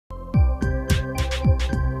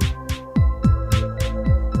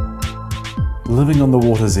Living on the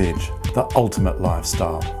water's edge, the ultimate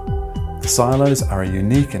lifestyle. The silos are a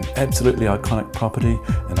unique and absolutely iconic property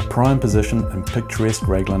in a prime position in picturesque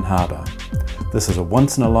Raglan Harbour. This is a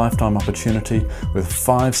once-in-a-lifetime opportunity with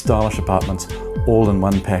 5 stylish apartments all in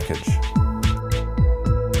one package.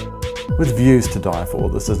 With views to die for,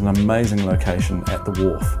 this is an amazing location at the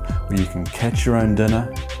Wharf, where you can catch your own dinner,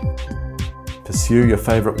 pursue your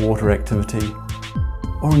favourite water activity,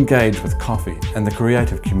 or engage with coffee and the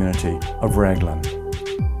creative community of Raglan.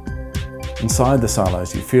 Inside the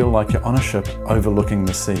silos you feel like you're on a ship overlooking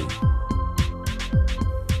the sea.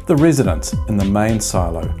 The residence in the main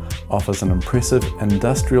silo offers an impressive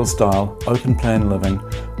industrial style open plan living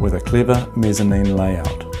with a clever mezzanine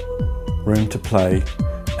layout, room to play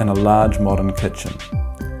and a large modern kitchen.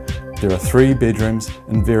 There are 3 bedrooms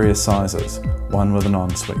in various sizes, one with an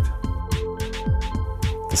ensuite.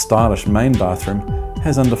 The stylish main bathroom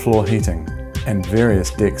has underfloor heating and various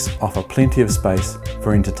decks offer plenty of space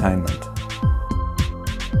for entertainment.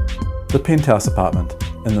 The penthouse apartment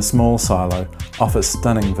in the small silo offers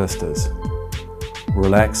stunning vistas.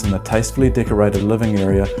 Relax in the tastefully decorated living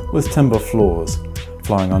area with timber floors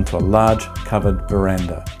flowing onto a large covered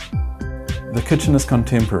veranda. The kitchen is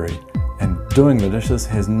contemporary and doing the dishes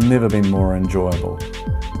has never been more enjoyable.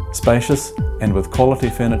 Spacious and with quality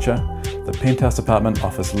furniture, the penthouse apartment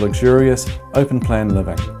offers luxurious, open-plan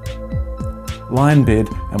living. Lie in bed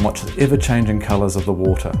and watch the ever-changing colours of the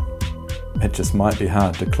water. It just might be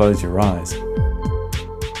hard to close your eyes.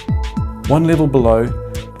 One level below,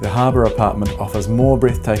 the harbour apartment offers more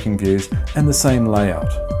breathtaking views and the same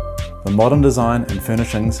layout. The modern design and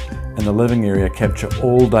furnishings in the living area capture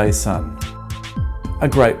all-day sun. A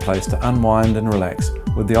great place to unwind and relax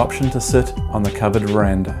with the option to sit on the covered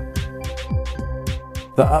veranda.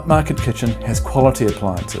 The upmarket kitchen has quality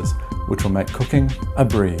appliances which will make cooking a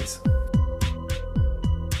breeze.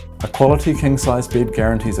 A quality king-size bed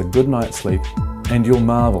guarantees a good night's sleep and you'll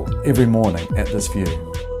marvel every morning at this view.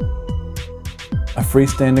 A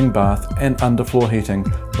freestanding bath and underfloor heating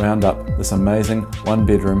round up this amazing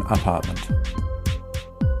 1-bedroom apartment.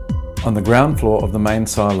 On the ground floor of the main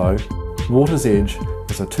silo, Water's Edge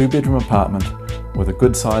is a 2-bedroom apartment with a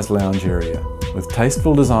good-sized lounge area. With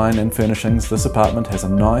tasteful design and furnishings, this apartment has a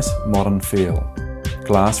nice modern feel.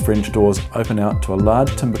 Glass French doors open out to a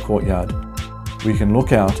large timber courtyard where you can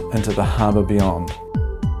look out into the harbour beyond.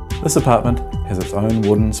 This apartment has its own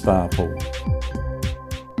wooden spa pool.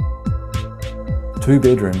 2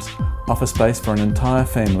 bedrooms offer space for an entire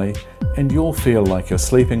family and you'll feel like you're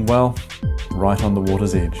sleeping well right on the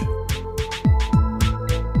water's edge.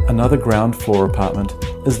 Another ground floor apartment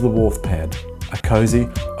is the Wharf Pad, a cosy,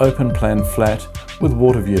 open-plan flat with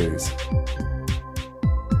water views.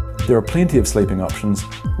 There are plenty of sleeping options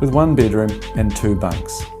with 1 bedroom and 2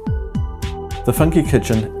 bunks. The funky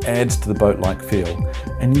kitchen adds to the boat-like feel,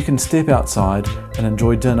 and you can step outside and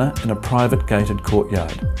enjoy dinner in a private gated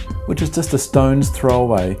courtyard, which is just a stone's throw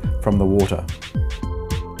away from the water.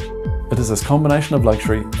 It is this combination of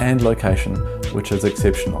luxury and location which is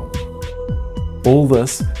exceptional. All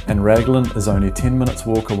this and Raglan is only 10 minutes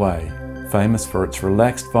walk away, famous for its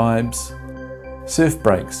relaxed vibes, surf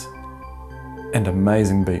breaks, and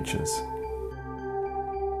amazing beaches.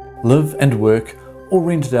 Live and work or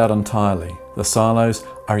rent it out entirely, the silos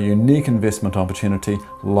are a unique investment opportunity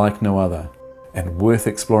like no other and worth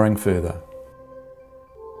exploring further.